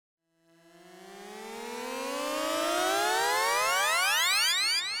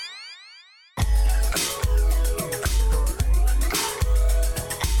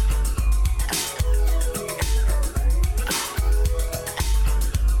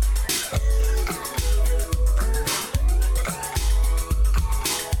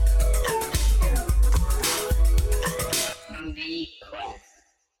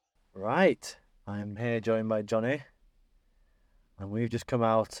I'm here joined by Jonny, and we've just come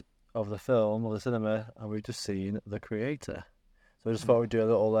out of the film, of the cinema, and we've just seen The Creator. So I just thought we'd do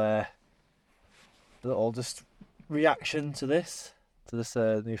a little just reaction to this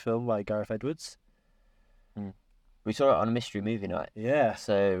new film by Gareth Edwards. We saw it on a mystery movie night. Yeah.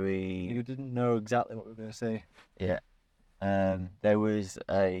 So You didn't know exactly what we were going to see. Yeah. There was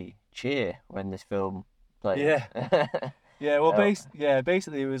a cheer when this film played. Yeah. Yeah, well,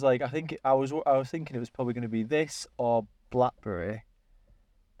 basically it was like, I was thinking it was probably going to be this or Blackberry,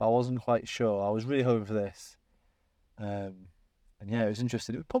 but I wasn't quite sure. I was really hoping for this, and yeah, it was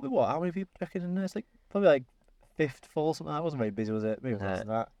interesting. It was probably how many people do you reckon in there? It's like probably like fifth full, something like that. It wasn't very busy, was it? Maybe less than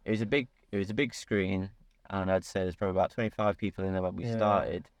that. It was a big screen, and I'd say there's probably about 25 people in there when we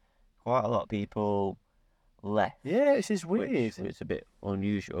started. Quite a lot of people left. Yeah, it's just weird. It's a bit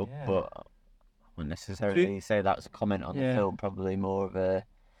unusual, but I wouldn't necessarily say that was a comment on the film. Probably more of a,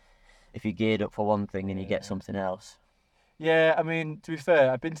 if you're geared up for one thing and you get something else. Yeah, I mean, to be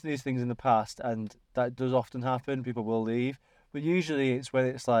fair, I've been to these things in the past, and that does often happen. People will leave, but usually it's when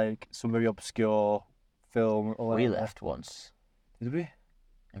it's like some very obscure film or whatever. We left once. Did we?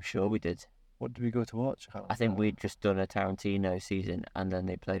 I'm sure we did. What did we go to watch? I think we'd just done a Tarantino season, and then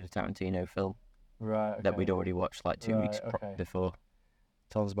they played a Tarantino film. Right. Okay. That we'd already watched like 2 weeks before.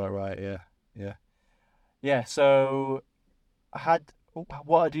 Sounds about right. Yeah. So,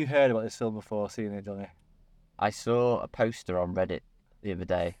 what had you heard about this film before seeing it, Jonny? I saw a poster on Reddit the other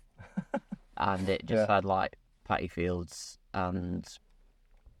day, and it just had like Patty Fields, and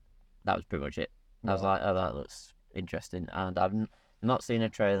that was pretty much it. I was like, oh, that looks interesting, and I've not seen a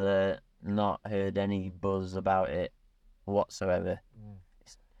trailer, not heard any buzz about it whatsoever.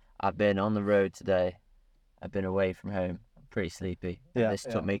 I've been on the road today. I've been away from home. I'm pretty sleepy. This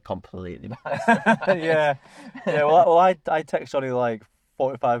took me completely back. Yeah. Well, I texted Johnny like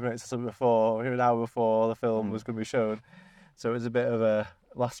 45 minutes or something before, an hour before the film was going to be shown, so it was a bit of a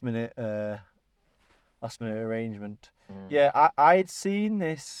last minute arrangement. Yeah, I'd seen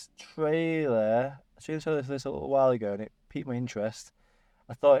this trailer. I seen this a little while ago, and it piqued my interest.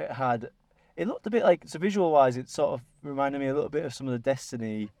 I thought it looked a bit like, so visual wise, it sort of reminded me a little bit of some of the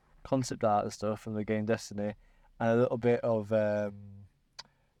Destiny concept art and stuff from the game Destiny, and a little bit of I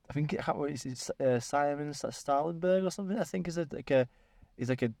think Simon Stalenberg or something. I think is like a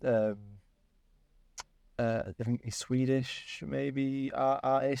I think he's Swedish maybe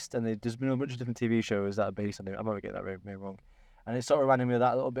artist, and there's been a bunch of different TV shows that are based on it. I might get that maybe wrong, and it sort of reminded me of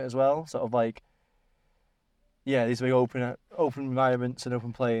that a little bit as well. Sort of like, these very open environments and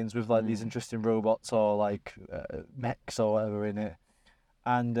open plains with like these interesting robots or like mechs or whatever in it.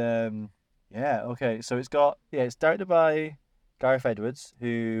 And so it's directed by Gareth Edwards,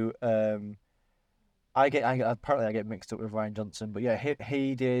 who I get mixed up with Ryan Johnson, but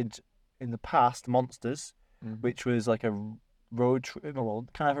he did in the past Monsters, which was like a road trip,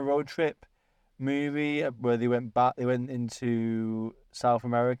 kind of a road trip movie where they went into South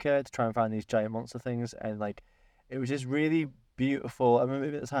America to try and find these giant monster things, and like it was just really beautiful. I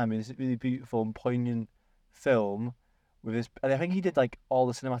remember at the time it was a really beautiful and poignant film with this, and I think he did like all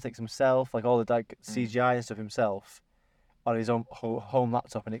the cinematics himself, like all the like CGI and stuff himself on his own home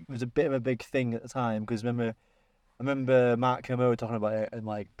laptop, and it was a bit of a big thing at the time because I remember Mark Kermode talking about it and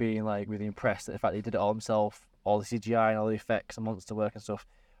like being like really impressed at the fact that he did it all himself, all the CGI and all the effects and monster work and stuff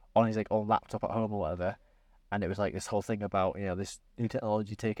on his like own laptop at home or whatever. And it was like this whole thing about this new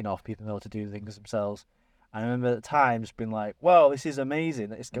technology taking off, people being able to do things themselves. And I remember at the time just being like, "Wow, this is amazing!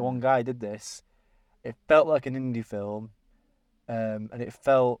 This one guy did this." It felt like an indie film, and it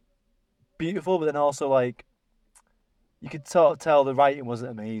felt beautiful, but then also like, you could sort of tell the writing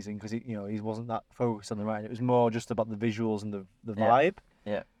wasn't amazing because he wasn't that focused on the writing. It was more just about the visuals and the vibe.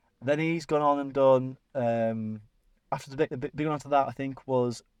 Yeah. Then he's gone on and done after the big one after that, I think,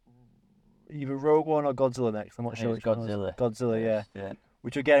 was either Rogue One or Godzilla next. I'm not sure which Godzilla. One. Godzilla, yeah.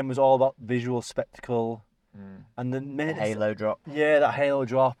 Which again was all about visual spectacle. And then the Halo drop. Yeah, that Halo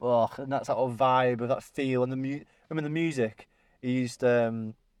drop. Oh, and that sort of vibe of that feel and the music. He used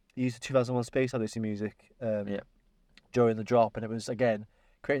the 2001: Space Odyssey music. During the drop, and it was again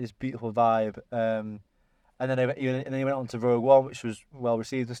creating this beautiful vibe. And then he went on to Rogue One, which was well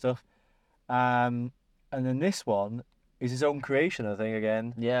received and stuff. And then this one is his own creation, I think,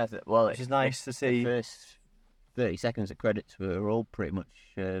 again. Yeah, which is nice to see. The first 30 seconds of credits were all pretty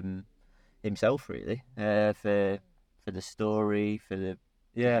much himself, really. For the story, for the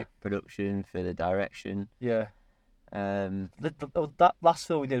production, for the direction. Yeah. That last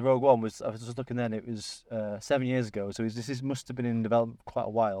film we did, Rogue One, I was just looking then, it was 7 years ago, so this must have been in development for quite a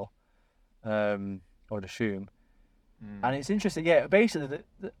while, I would assume. And it's interesting. Yeah, basically,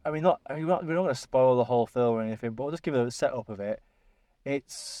 we're not going to spoil the whole film or anything, but we'll just give it a setup of it.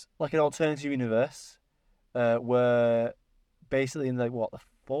 It's like an alternative universe, where basically in like what the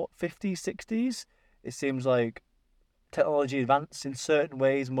 50s, 60s, it seems like technology advanced in certain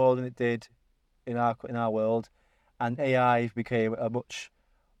ways more than it did in our world, and AI became a much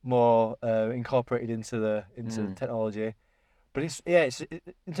more incorporated into the technology. But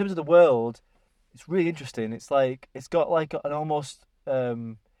in terms of the world, it's really interesting. It's like it's got like an almost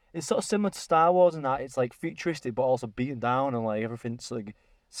it's sort of similar to Star Wars in that it's like futuristic but also beaten down, and like everything's like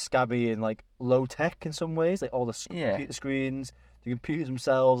scabby and like low tech in some ways, like all the computer screens, the computers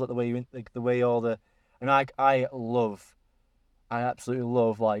themselves, like the way the way all the and I absolutely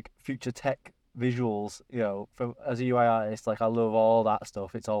love like future tech visuals. You know, from as a UI artist, like I love all that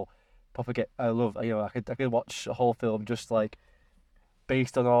stuff. It's all proper. I love. I could watch a whole film just like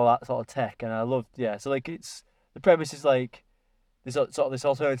based on all that sort of tech, and I love. Yeah, so like the premise is like this sort of this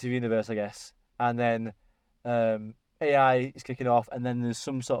alternative universe, I guess, and then AI is kicking off, and then there's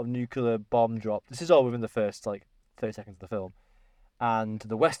some sort of nuclear bomb drop. This is all within the first like 30 seconds of the film, and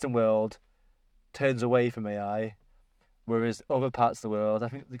the Western world turns away from AI. Whereas other parts of the world, I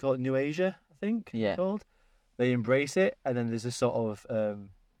think they call it New Asia, I think it's called. They embrace it, and then there's a sort of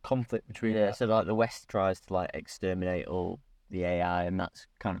conflict between that. So like the West tries to like exterminate all the AI, and that's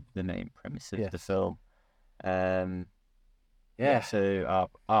kind of the main premise of the film. So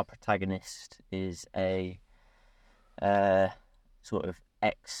our protagonist is a sort of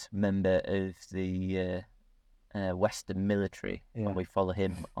ex-member of the Western military, and we follow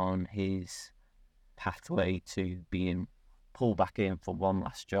him on his pathway to being pulled back in for one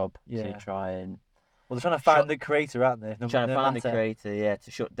last job to try and. Well, they're trying to find the creator, aren't they? Trying to find the creator,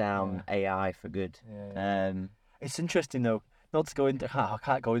 to shut down AI for good. It's interesting though, not to go into. I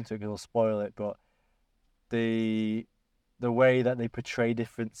can't go into it because it'll spoil it, but the way that they portray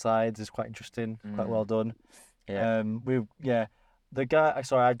different sides is quite interesting, quite well done. The guy.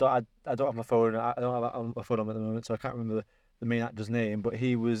 Sorry, I don't have my phone. I don't have my phone on at the moment, so I can't remember the main actor's name. But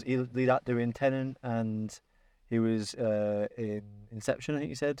he was lead actor in Tenet, and he was in Inception. I think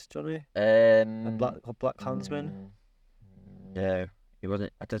you said, Johnny. And Black Klansman. No, he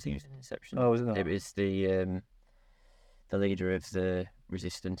wasn't. I don't think he was in Inception. Oh, was it not? It was the leader of the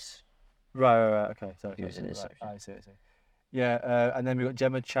Resistance. Right. Okay, sorry. He was in Inception. Right. I see. Yeah, and then we got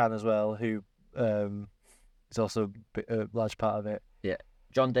Gemma Chan as well, who is also a large part of it. Yeah,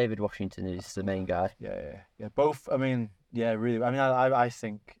 John David Washington is the main guy. Yeah. Both. I mean, really. I mean, I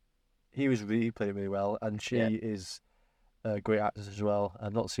think he played really well, and she is a great actress as well.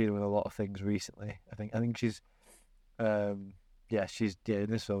 I've not seen her in a lot of things recently. I think she's, in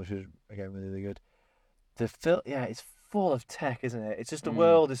this film she was again really good. The film, it's full of tech, isn't it? It's just the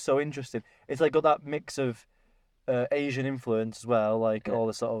world is so interesting. It's like got that mix of Asian influence as well, like all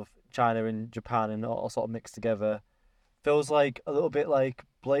the sort of China and Japan and all sort of mixed together. Feels like a little bit like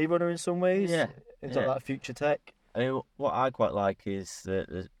Blade Runner in some ways. It's got that future tech. I mean, what I quite like is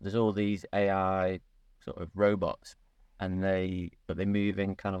that there's all these AI sort of robots, and they move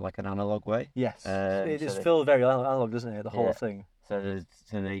in kind of like an analog way. Yes, it just feels very analog, doesn't it? The whole thing. So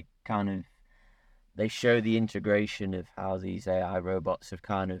they kind of they show the integration of how these AI robots have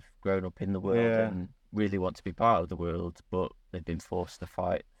kind of grown up in the world and really want to be part of the world, but they've been forced to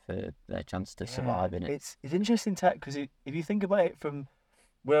fight for their chance to survive in it. It's interesting tech because if you think about it from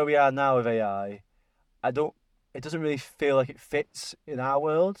where we are now with AI, it doesn't really feel like it fits in our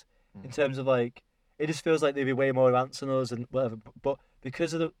world in terms of like it just feels like they'd be way more advanced than us and whatever. But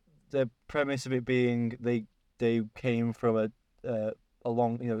because of the premise of it being they came from a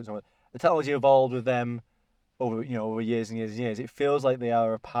long the technology evolved with them over years and years and years. It feels like they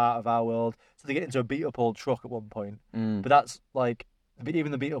are a part of our world. So they get into a beat up old truck at one point, but that's like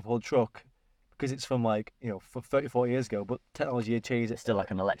even the beat up old truck. Because it's from like 30, 40 years ago, but technology had changed. It's still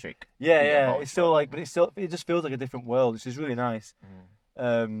like an electric. Yeah. It's still like, but it just feels like a different world, which is really nice.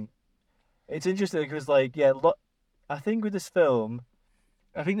 It's interesting because I think with this film,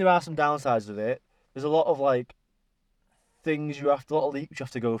 I think there are some downsides with it. There's a lot of like things a lot of leaps you have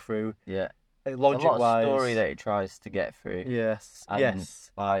to go through. Yeah. Logic a lot wise, of story that it tries to get through. Yes. And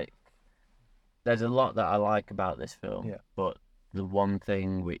like, there's a lot that I like about this film. Yeah. But the one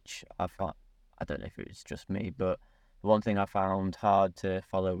thing which I don't know if it was just me, but the one thing I found hard to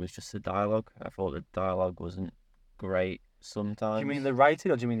follow was just the dialogue. I thought the dialogue wasn't great sometimes. Do you mean the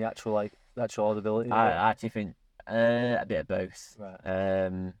writing, or do you mean the actual audibility? I actually think a bit of both.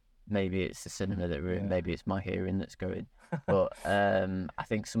 Right. Maybe it's the cinema that we're in, maybe it's my hearing that's going. But I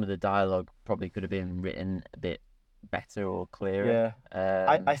think some of the dialogue probably could have been written a bit better or clearer.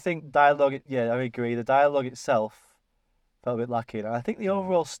 Yeah. I think dialogue. Yeah, I agree. The dialogue itself felt a bit lacking. And I think the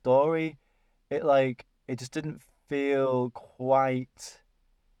overall story, it just didn't feel quite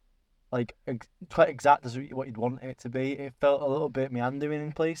exact as what you'd want it to be. It felt a little bit meandering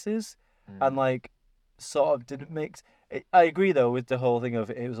in places, and sort of didn't make. I agree though with the whole thing of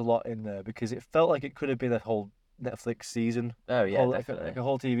it was a lot in there because it felt like it could have been a whole Netflix season. Oh yeah, like definitely. a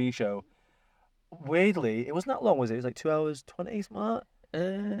whole TV show. Weirdly, it wasn't that long, was it? It was like 2 hours 20, smart. I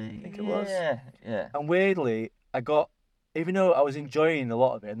think it was. Yeah. And weirdly, even though I was enjoying a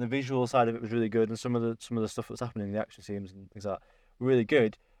lot of it, and the visual side of it was really good, and some of the stuff that was happening, the action scenes and things like that, were really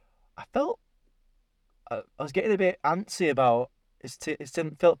good. I felt I was getting a bit antsy about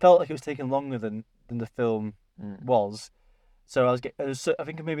felt like it was taking longer than the film was. So I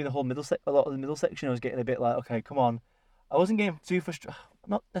think maybe the whole a lot of the middle section, I was getting a bit like, okay, come on. I wasn't getting too frustrated,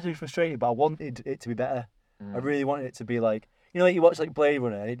 not necessarily frustrated, but I wanted it to be better. I really wanted it to be like, like you watch like Blade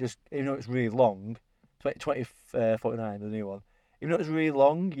Runner, and it just, even though it's really long, 2049, the new one, even though it's really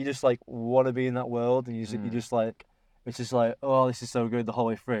long, you just like want to be in that world, and you just like, it's just like, oh, this is so good the whole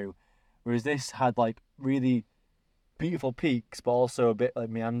way through. Whereas this had like really beautiful peaks, but also a bit like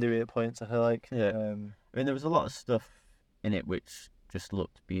meandering at points. I feel like, I mean, there was a lot of stuff in it which just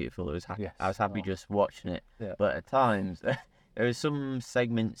looked beautiful. It was Yes. I was happy just watching it. Yeah. But at times, there were some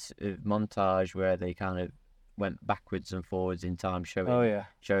segments of montage where they kind of went backwards and forwards in time,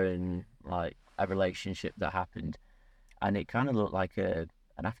 showing like a relationship that happened, and it kind of looked like an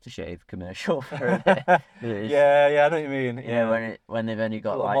aftershave commercial for it. Yeah, I know what you mean. Yeah, when they've only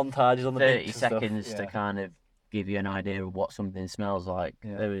got like montages on the 30 seconds to kind of give you an idea of what something smells like.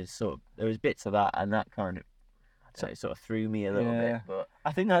 Yeah. There was bits of that, and that kind of sort of threw me a little bit. But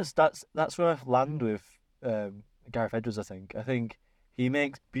I think that's where I land with Gareth Edwards. I think he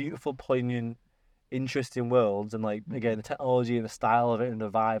makes beautiful, poignant, interesting worlds, and like again the technology and the style of it and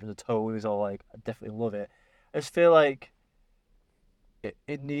the vibe and the tone is all like, I definitely love it. I just feel like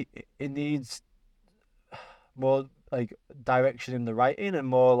it needs more like direction in the writing, and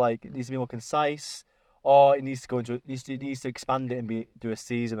more like it needs to be more concise, or it needs to go into it needs to expand it and do a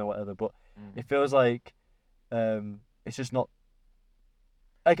season or whatever. But it feels like it's just not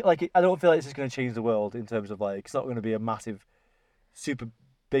like I don't feel like it's just going to change the world in terms of like, it's not going to be a massive, super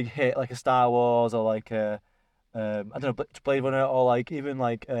big hit like a Star Wars or like a I don't know, Blade Runner, or like even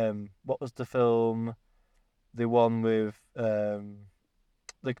like what was the film, the one with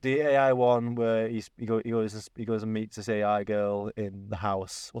like the AI one where he goes and meets this AI girl in the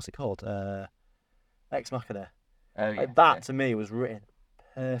house. What's it called? Ex Machina. Like that to me was written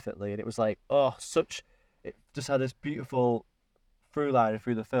perfectly, and it was like, it just had this beautiful through line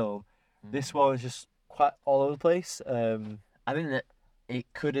through the film. This one was just quite all over the place. I think that it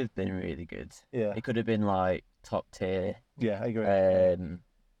could have been really good. Yeah, it could have been like top tier. Yeah, I agree.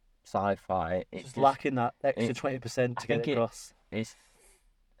 Sci-fi. It's just lacking that extra 20% to get it across. I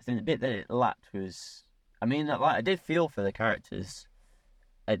think the bit that it lacked was, I mean, like, I did feel for the characters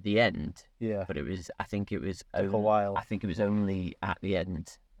at the end. Yeah. But I think it was a while. I think it was only at the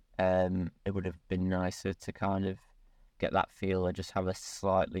end. It would have been nicer to kind of get that feel and just have a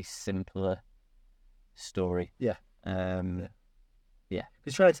slightly simpler story. Yeah. Yeah.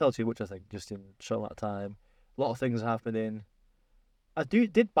 He's trying to tell too much, I think, just in a short amount of time. A lot of things are happening. I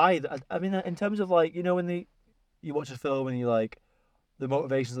did buy that. I mean, in terms of like, when you watch a film and you like, the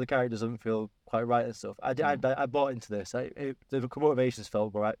motivations of the characters doesn't feel quite right and stuff. I bought into this. The motivations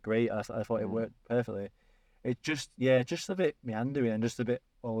felt great. I thought it worked perfectly. It just a bit meandering and just a bit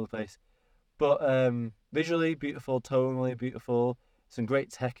all over the place. But visually beautiful, tonally beautiful. Some great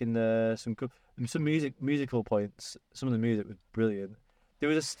tech in there. Some musical points. Some of the music was brilliant.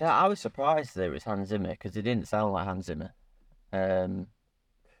 I was surprised that it was Hans Zimmer because it didn't sound like Hans Zimmer.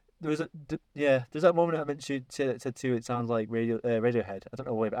 There's that moment I mentioned said too. It sounds like Radiohead. I don't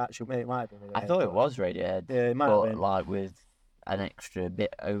know why, but actually it might have been Radiohead. I thought it was Radiohead. Yeah, it might have been. Like with an extra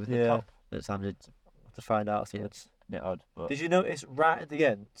bit over the top that sounded. To find out, a bit odd. But... Did you notice right at the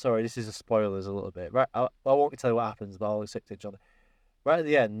end? Sorry, this is a spoilers a little bit. Right, I won't tell you what happens, but I'll stick to Johnny. Right at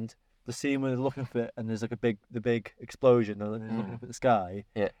the end, the scene where they're looking up it and there's like the big explosion and they're looking up at the sky.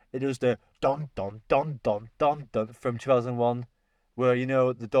 Yeah. It does the don don don don don don from 2001. Where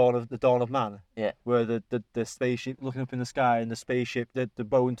the dawn of man, where the spaceship looking up in the sky and the spaceship, the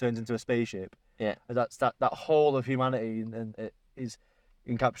bone turns into a spaceship. Yeah, and that's that whole of humanity, and it is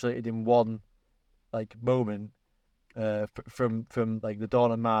encapsulated in one like moment, from like the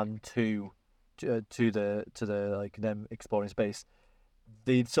dawn of man to the like them exploring space.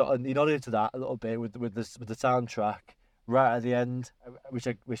 They sort of nodded to that a little bit with the soundtrack right at the end, which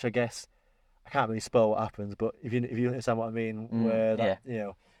I guess. I can't really spoil what happens, but if you understand what I mean,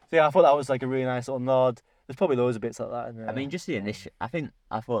 so I thought that was like a really nice little nod. There's probably loads of bits like that in there. I mean, just the initial. I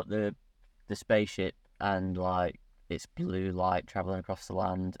thought the spaceship and like its blue light traveling across the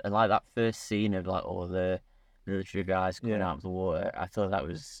land, and like that first scene of like all the military guys coming out of the water. I thought that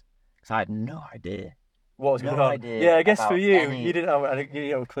was because I had no idea. What was No going on? idea Yeah, I guess for about you, any- you didn't have a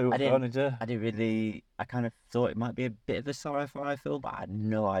clue what was going on, did you? I didn't really. I kind of thought it might be a bit of a sci-fi film, but I had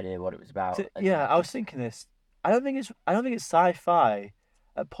no idea what it was about. Yeah, I was thinking this. I don't think it's sci-fi.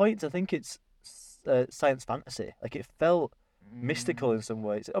 At points, I think it's science fantasy. Like it felt mystical in some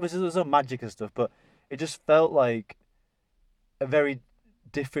ways. Obviously, there's no magic and stuff, but it just felt like a very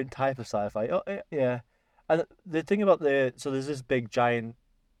different type of sci-fi. Oh, yeah. And the thing about so there's this big giant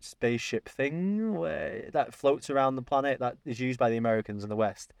spaceship thing that floats around the planet that is used by the Americans in the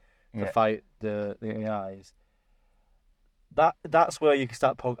West to fight the AIs. That's where you can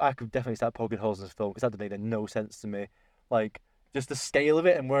start I could definitely start poking holes in this film because that made no sense to me. Like just the scale of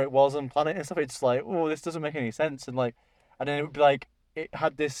it and where it was on planet and stuff. It's like, oh, this doesn't make any sense. And then it would be like it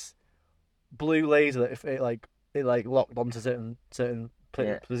had this blue laser that if it locked onto certain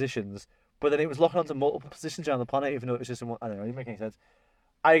positions, but then it was locking onto multiple positions around the planet, even though it was just in one. I don't know. It didn't make any sense.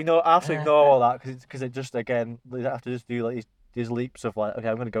 I have to ignore all that because it just again they have to just do like these leaps of like, okay,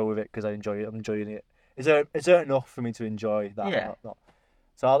 I'm gonna go with it because I enjoy it. I'm enjoying it. Is there enough for me to enjoy that? Yeah. Not.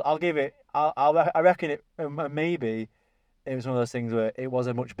 So I'll give it. I reckon it maybe it was one of those things where it was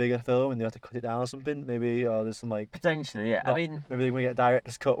a much bigger film and they had to cut it down or something. Maybe or there's some like Potentially, yeah. I mean, maybe they're gonna get a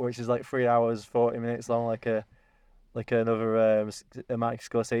director's cut which is like 3 hours 40 minutes long, like another a Martin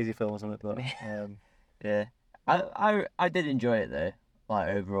Scorsese film or something. But yeah, I did enjoy it though. Like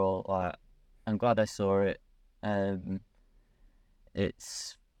overall, like I'm glad I saw it.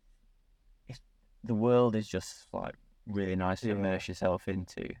 It's the world is just like really nice to immerse yourself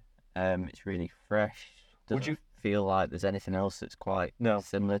into. It's really fresh. Would you feel like there's anything else that's quite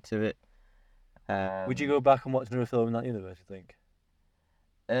similar to it? Would you go back and watch another film in that universe, you think?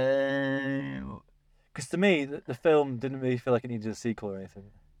 Because to me, the film didn't really feel like it needed a sequel or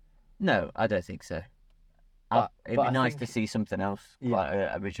anything. No, I don't think so. It'd be nice to see something else, like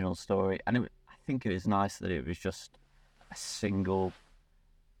an original story. And I think it was nice that it was just a single.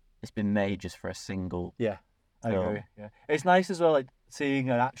 It's been made just for a single. Yeah, I agree. Yeah, it's nice as well, like seeing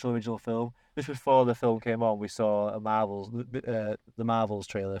an actual original film. Just before the film came on, we saw the Marvels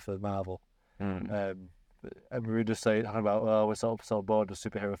trailer for Marvel. And we were just talking about, well, we're sort of bored of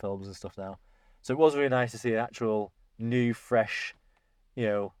superhero films and stuff now. So it was really nice to see an actual new, fresh,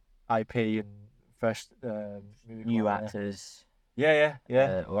 IP and fresh new actors. Yeah.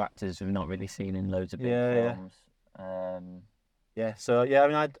 Or actors we've not really seen in loads of big films. So I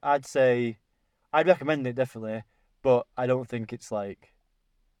mean, I'd say I'd recommend it definitely, but I don't think it's like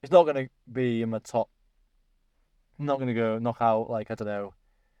it's not gonna be in my top. I'm not gonna go knock out like I don't know.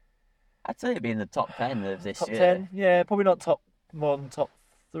 I'd say it'd be in the top 10 of this year. Top 10, yeah, probably not more than top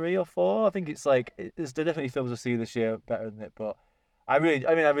 3 or 4. I think it's like there's definitely films I've seen this year better than it, but I really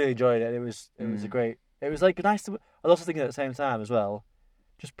enjoyed it. It was a great. It was like nice to. I was also thinking at the same time as well,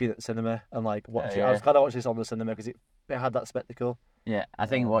 just being at the cinema and like watching. I was glad I watched this on the cinema because it had that spectacle. Yeah, I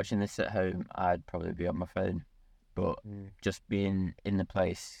think watching this at home, I'd probably be on my phone, but just being in the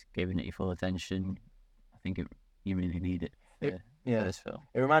place, giving it your full attention, I think you really need it. For this film.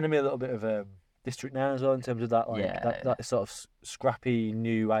 It reminded me a little bit of District 9 as well in terms of that that sort of scrappy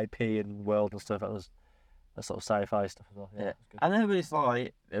new IP and world and stuff. That was that sort of sci-fi stuff as well. Yeah. And there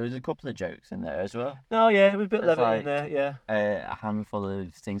was a couple of jokes in there as well. No, yeah, it was a bit levity in there. Yeah, a handful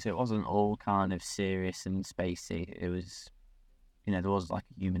of things. It wasn't all kind of serious and spacey. It was, there was like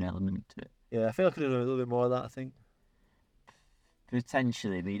a human element to it. Yeah, I feel I could have done a little bit more of that. I think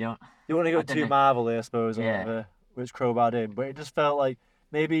potentially, but you don't. You want to go too Marvel, I suppose, or whatever. Which crowbarred in, but it just felt like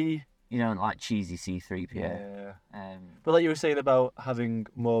maybe like cheesy C-3PO. Yeah. But like you were saying about having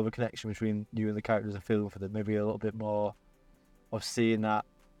more of a connection between you and the characters and feeling for them, maybe a little bit more of seeing that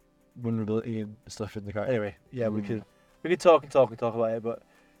vulnerability and stuff in the character. Anyway, yeah, we could talk about it, but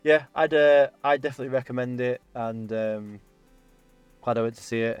yeah, I'd definitely recommend it, and glad I went to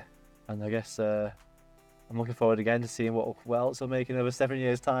see it, and I guess I'm looking forward again to seeing what else will make in over 7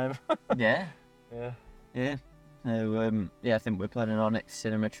 years' time. Yeah. Yeah. So, I think we're planning our next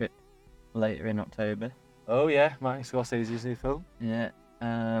cinema trip later in October. Oh yeah, Martin Scorsese's new film. Yeah.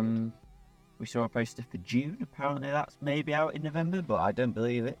 We saw a poster for June. Apparently that's maybe out in November, but I don't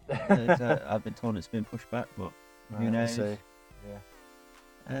believe it. I've been told it's been pushed back, but who knows?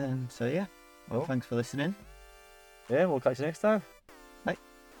 Yeah. So yeah. Well, thanks for listening. Yeah, we'll catch you next time.